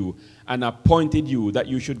chose you and appointed you that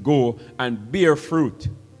you should go and bear fruit,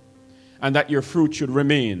 and that your fruit should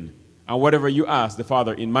remain. And whatever you ask the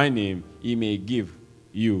Father in my name, He may give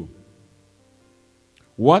you.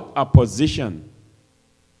 What a position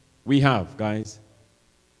we have, guys.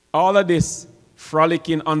 All of this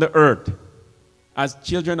frolicking on the earth as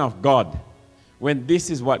children of God when this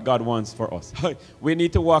is what God wants for us. We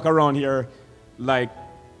need to walk around here like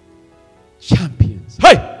champions.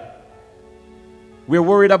 Hey! We're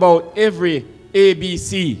worried about every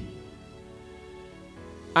ABC.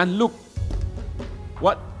 And look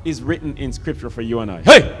what is written in Scripture for you and I.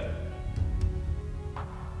 Hey!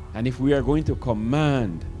 And if we are going to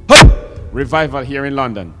command revival here in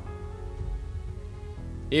London,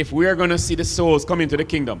 if we are going to see the souls come into the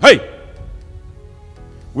kingdom,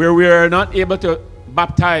 where we are not able to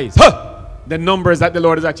baptize the numbers that the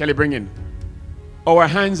Lord is actually bringing, our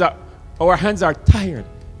hands are tired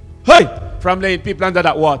from laying people under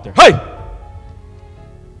that water.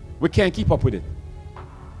 We can't keep up with it.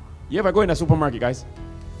 You ever go in a supermarket, guys?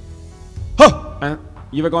 And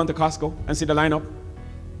you ever go into Costco and see the lineup?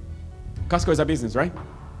 Costco is a business, right?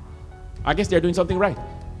 I guess they're doing something right.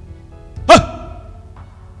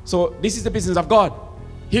 So this is the business of God.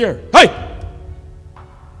 Here.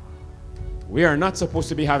 We are not supposed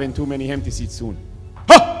to be having too many empty seats soon.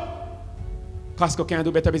 Costco can't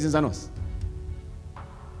do better business than us.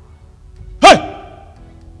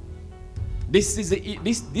 This is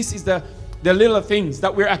the little things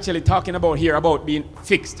that we're actually talking about here, about being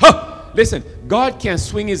fixed. Listen, God can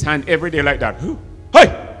swing his hand every day like that.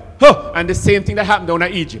 And the same thing that happened down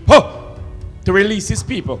at Egypt to release his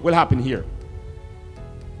people will happen here.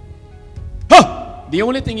 The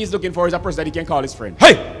only thing he's looking for is a person that he can call his friend.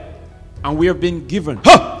 And we have been given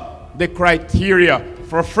the criteria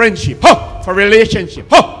for friendship, for relationship,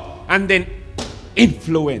 and then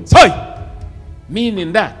influence.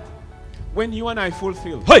 Meaning that when you and I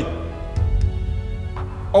fulfill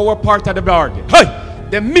our part of the bargain,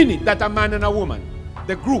 the minute that a man and a woman,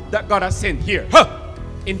 the group that God has sent here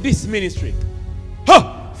in this ministry,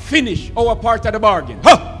 finish our part of the bargain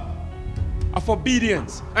of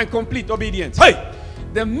obedience and complete obedience,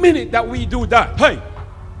 the minute that we do that,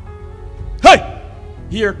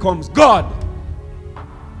 here comes God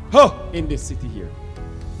in this city here.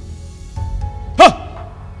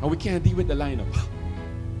 And we can't deal with the lineup.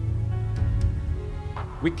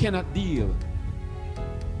 We cannot deal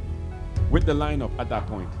with the lineup at that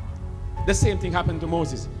point. The same thing happened to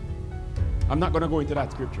Moses. I'm not going to go into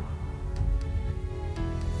that scripture.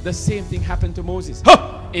 The same thing happened to Moses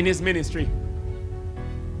in his ministry.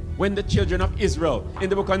 When the children of Israel in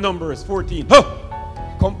the book of Numbers 14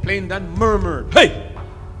 complained and murmured.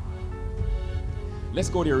 Let's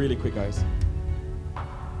go there really quick, guys.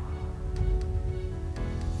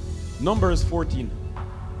 Numbers 14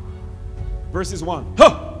 verses 1.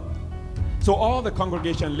 So all the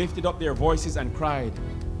congregation lifted up their voices and cried,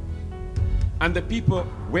 and the people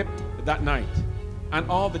wept that night. And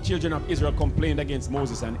all the children of Israel complained against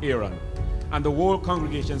Moses and Aaron. And the whole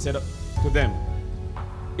congregation said to them,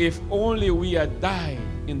 if only we had died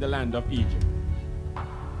in the land of Egypt,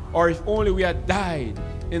 or if only we had died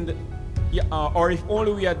in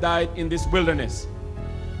this wilderness.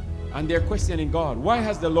 And they're questioning God, why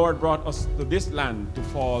has the Lord brought us to this land to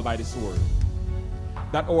fall by the sword,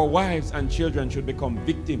 that our wives and children should become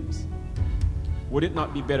victims? Would it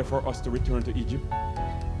not be better for us to return to Egypt?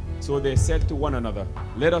 So they said to one another,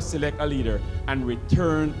 let us select a leader and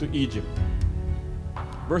return to Egypt.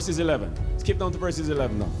 Verses 11. Skip down to verses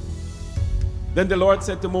 11 now. Then the Lord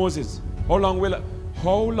said to Moses, how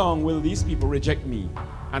long will these people reject me?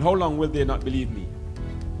 And how long will they not believe me?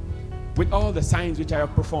 With all the signs which I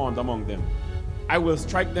have performed among them, I will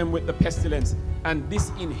strike them with the pestilence and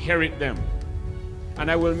disinherit them.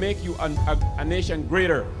 And I will make you a nation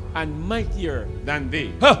greater and mightier than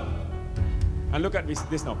they. And look at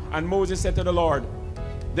this now. And Moses said to the Lord,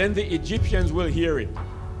 then the Egyptians will hear it.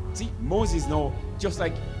 See, Moses now, just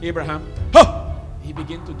like Abraham, he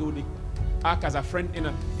began to do the act as a friend in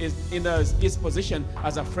his position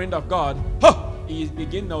as a friend of God. He is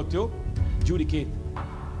beginning now to judicate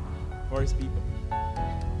for his people.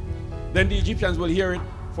 Then the Egyptians will hear it,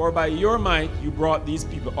 for by your might you brought these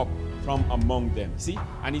people up from among them. See?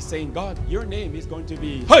 And he's saying, God, your name is going to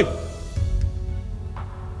be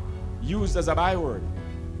used as a byword.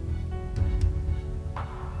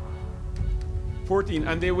 14,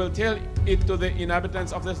 and they will tell it to the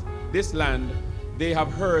inhabitants of this land, they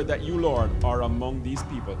have heard that you, Lord, are among these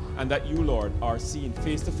people, and that you, Lord, are seen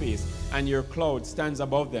face to face, and your cloud stands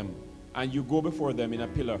above them, and you go before them in a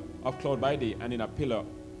pillar of cloud by day and in a pillar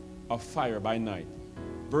of fire by night.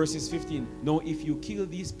 Verses 15, now if you kill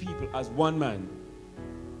these people as one man,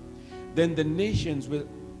 then the nations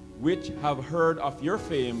which have heard of your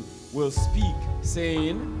fame will speak,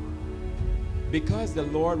 saying, because the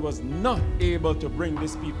Lord was not able to bring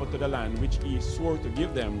this people to the land which he swore to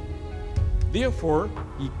give them, therefore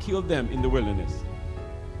he killed them in the wilderness.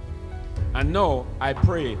 And now I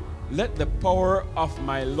pray let the power of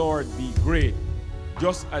my Lord be great,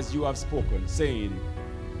 just as you have spoken, saying,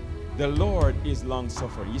 the Lord is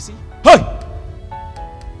long-suffering. You see? Hey!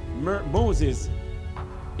 Moses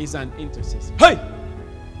is an intercessor. Hey!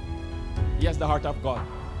 He has the heart of God.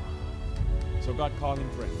 So God called him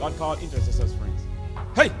friend. God called intercessors friends.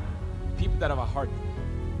 Hey! People that have a heart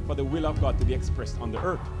for the will of God to be expressed on the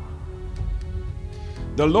earth.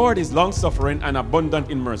 The Lord is long-suffering and abundant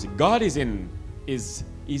in mercy. God is in his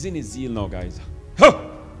zeal now, guys.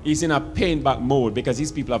 He's in a pain back mode because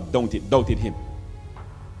his people have doubted him.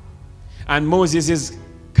 And Moses is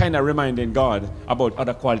kind of reminding God about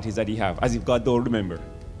other qualities that he have, as if God don't remember.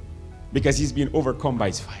 Because he's been overcome by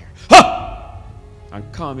his fire.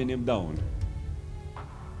 And calming him down.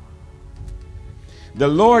 The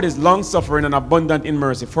Lord is long-suffering and abundant in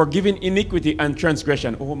mercy, forgiving iniquity and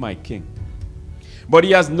transgression. Oh, my King. But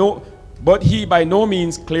he by no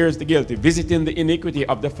means clears the guilty, visiting the iniquity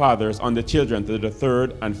of the fathers on the children to the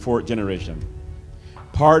third and fourth generation.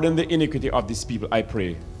 Pardon the iniquity of these people, I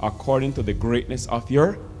pray, according to the greatness of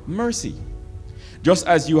your mercy, just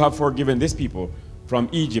as you have forgiven this people from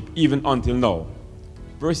Egypt even until now.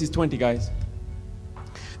 Verses 20, guys.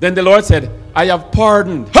 Then the Lord said, I have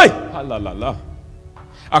pardoned. Hey! La.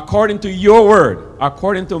 According to your word,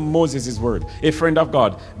 according to Moses' word, a friend of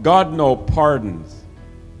God, God now pardons.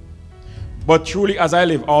 But truly as I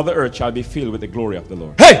live, all the earth shall be filled with the glory of the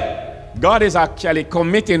Lord. Hey! God is actually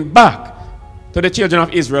committing back to the children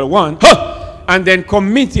of Israel, one, and then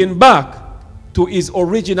committing back to his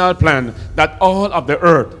original plan that all of the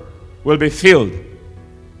earth will be filled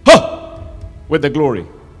with the glory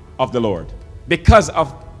of the Lord because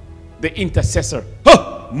of the intercessor,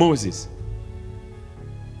 Moses.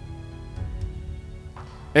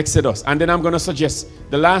 Exodus. And then I'm going to suggest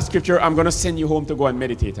the last scripture. I'm going to send you home to go and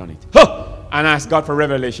meditate on it and ask God for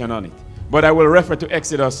revelation on it. But I will refer to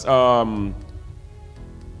Exodus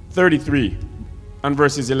 33 and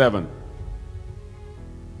verses 11.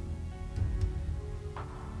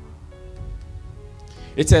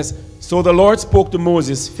 It says, so the Lord spoke to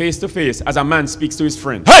Moses face to face as a man speaks to his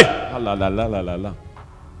friend. Hey! La.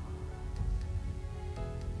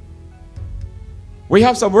 We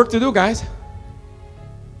have some work to do, guys.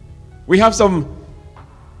 We have some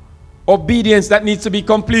obedience that needs to be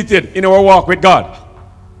completed in our walk with God.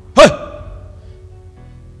 Hey!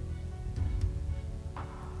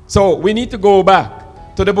 So we need to go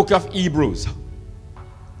back to the book of Hebrews.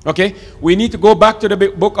 Okay? We need to go back to the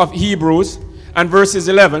book of Hebrews and verses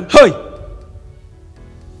 11. Hey!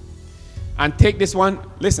 And take this one.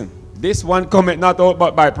 Listen. This one cometh not out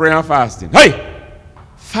but by prayer and fasting. Hey!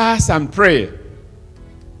 Fast and pray.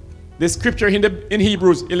 The scripture in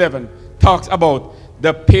Hebrews 11 talks about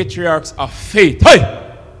the patriarchs of faith.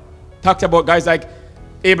 Hey! Talks about guys like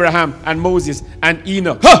Abraham and Moses and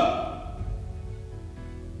Enoch.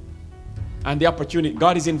 And the opportunity,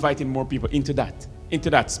 God is inviting more people into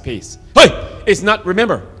that space. Hey! It's not,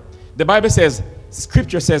 remember, the Bible says,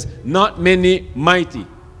 scripture says, not many mighty,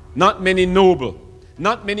 not many noble,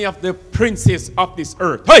 not many of the princes of this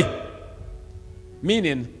earth. Hey!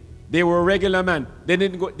 Meaning, they were regular men. They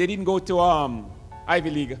didn't go to Ivy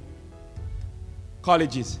League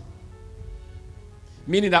colleges.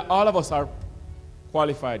 Meaning that all of us are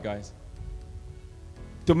qualified, guys,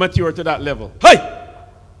 to mature to that level. Hey!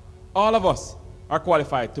 All of us are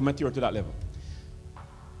qualified to mature to that level.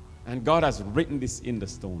 And God has written this in the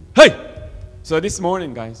stone. Hey! So this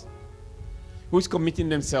morning, guys, who's committing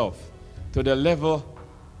themselves to the level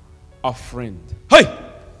of friend? Hey!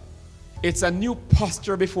 It's a new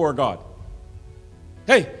posture before God.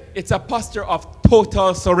 Hey! It's a posture of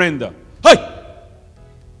total surrender. Hey!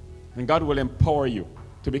 And God will empower you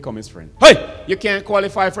to become his friend. Hey! You can't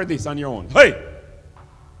qualify for this on your own. Hey!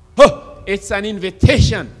 It's an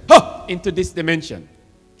invitation into this dimension.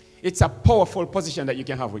 It's a powerful position that you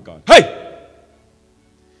can have with God. Hey!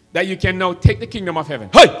 That you can now take the kingdom of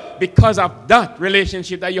heaven. Hey! Because of that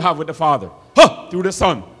relationship that you have with the Father. Through the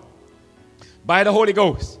Son. By the Holy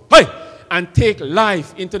Ghost. Hey! And take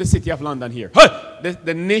life into the city of London here. Hey!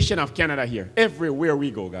 The nation of Canada here. Everywhere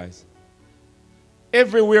we go, guys.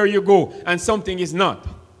 Everywhere you go and something is not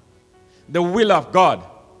the will of God.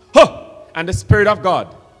 And the Spirit of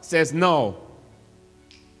God says, no,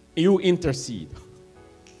 you intercede.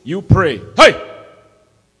 You pray. Hey!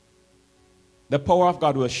 The power of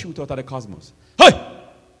God will shoot out of the cosmos. Hey!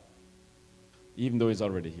 Even though it's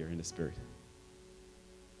already here in the Spirit.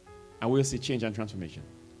 And we'll see change and transformation.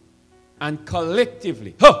 And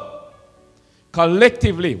collectively,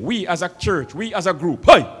 collectively, we as a church, we as a group,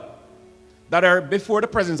 that are before the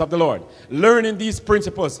presence of the Lord, learning these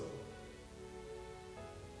principles,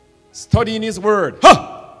 studying his word,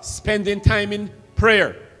 Spending time in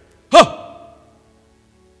prayer. Huh!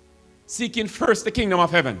 Seeking first the kingdom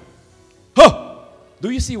of heaven. Huh! Do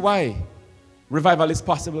you see why revival is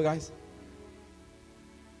possible, guys?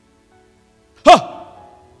 Huh!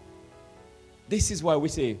 This is why we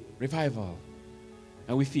say revival.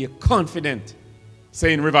 And we feel confident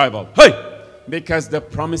saying revival. Hey! Because the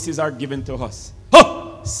promises are given to us.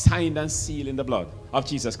 Huh! Signed and sealed in the blood of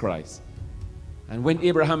Jesus Christ. And when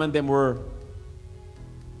Abraham and them were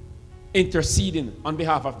interceding on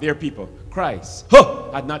behalf of their people, Christ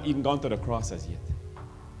had not even gone to the cross as yet.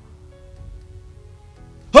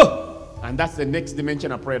 And that's the next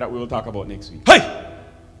dimension of prayer that we will talk about next week. Hey!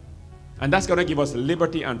 And that's going to give us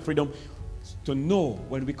liberty and freedom to know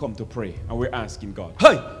when we come to pray and we're asking God.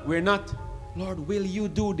 Hey! We're not, Lord, will you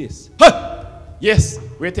do this? Hey! Yes,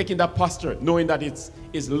 we're taking that posture knowing that it's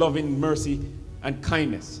loving mercy and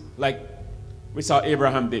kindness like we saw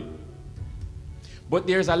Abraham did. But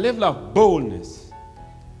there's a level of boldness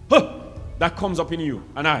that comes up in you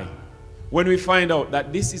and I when we find out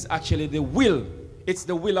that this is actually the will. It's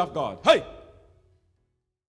the will of God. Hey!